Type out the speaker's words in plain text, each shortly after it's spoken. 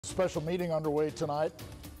Special meeting underway tonight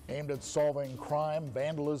aimed at solving crime,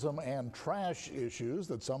 vandalism, and trash issues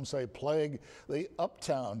that some say plague the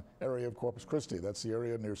uptown area of Corpus Christi. That's the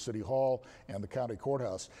area near City Hall and the county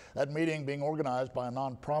courthouse. That meeting being organized by a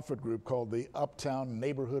nonprofit group called the Uptown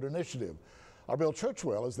Neighborhood Initiative. Our Bill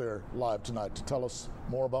Churchwell is there live tonight to tell us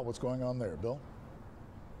more about what's going on there. Bill?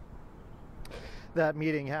 That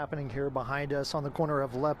meeting happening here behind us on the corner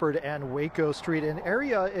of Leopard and Waco Street, an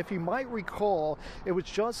area, if you might recall, it was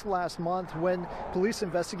just last month when police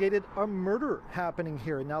investigated a murder happening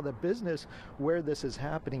here. And now the business where this is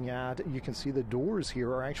happening at, you can see the doors here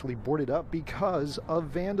are actually boarded up because of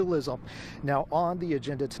vandalism. Now on the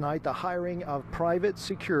agenda tonight, the hiring of private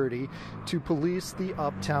security to police the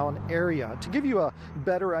uptown area. To give you a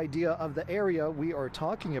better idea of the area we are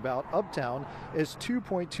talking about, uptown is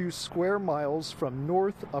 2.2 square miles from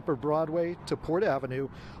North Upper Broadway to Port Avenue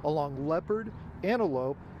along Leopard,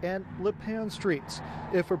 Antelope, and Lipan streets.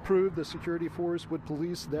 If approved, the security force would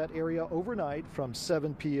police that area overnight from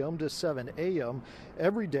 7 p.m. to 7 a.m.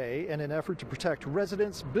 every day in an effort to protect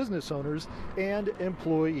residents, business owners, and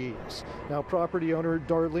employees. Now, property owner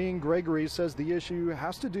Darlene Gregory says the issue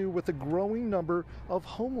has to do with the growing number of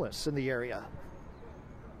homeless in the area.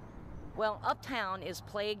 Well, Uptown is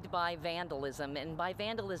plagued by vandalism, and by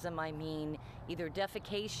vandalism I mean either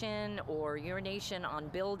defecation or urination on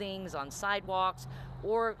buildings, on sidewalks,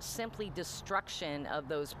 or simply destruction of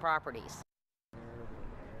those properties.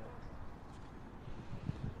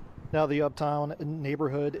 Now, the Uptown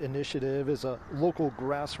Neighborhood Initiative is a local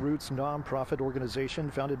grassroots nonprofit organization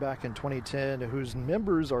founded back in 2010 whose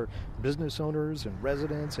members are business owners and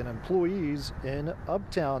residents and employees in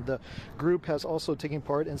Uptown. The group has also taken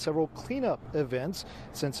part in several cleanup events.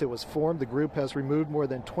 Since it was formed, the group has removed more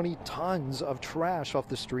than 20 tons of trash off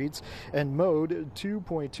the streets and mowed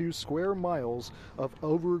 2.2 square miles of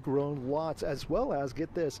overgrown lots, as well as,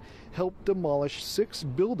 get this, helped demolish 6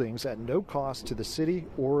 buildings at no cost to the city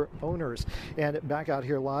or owners. And back out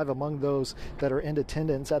here live, among those that are in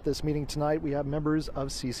attendance at this meeting tonight, we have members of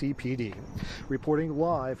CCPD. Reporting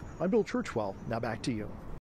live, I'm Bill Churchwell. Now back to you.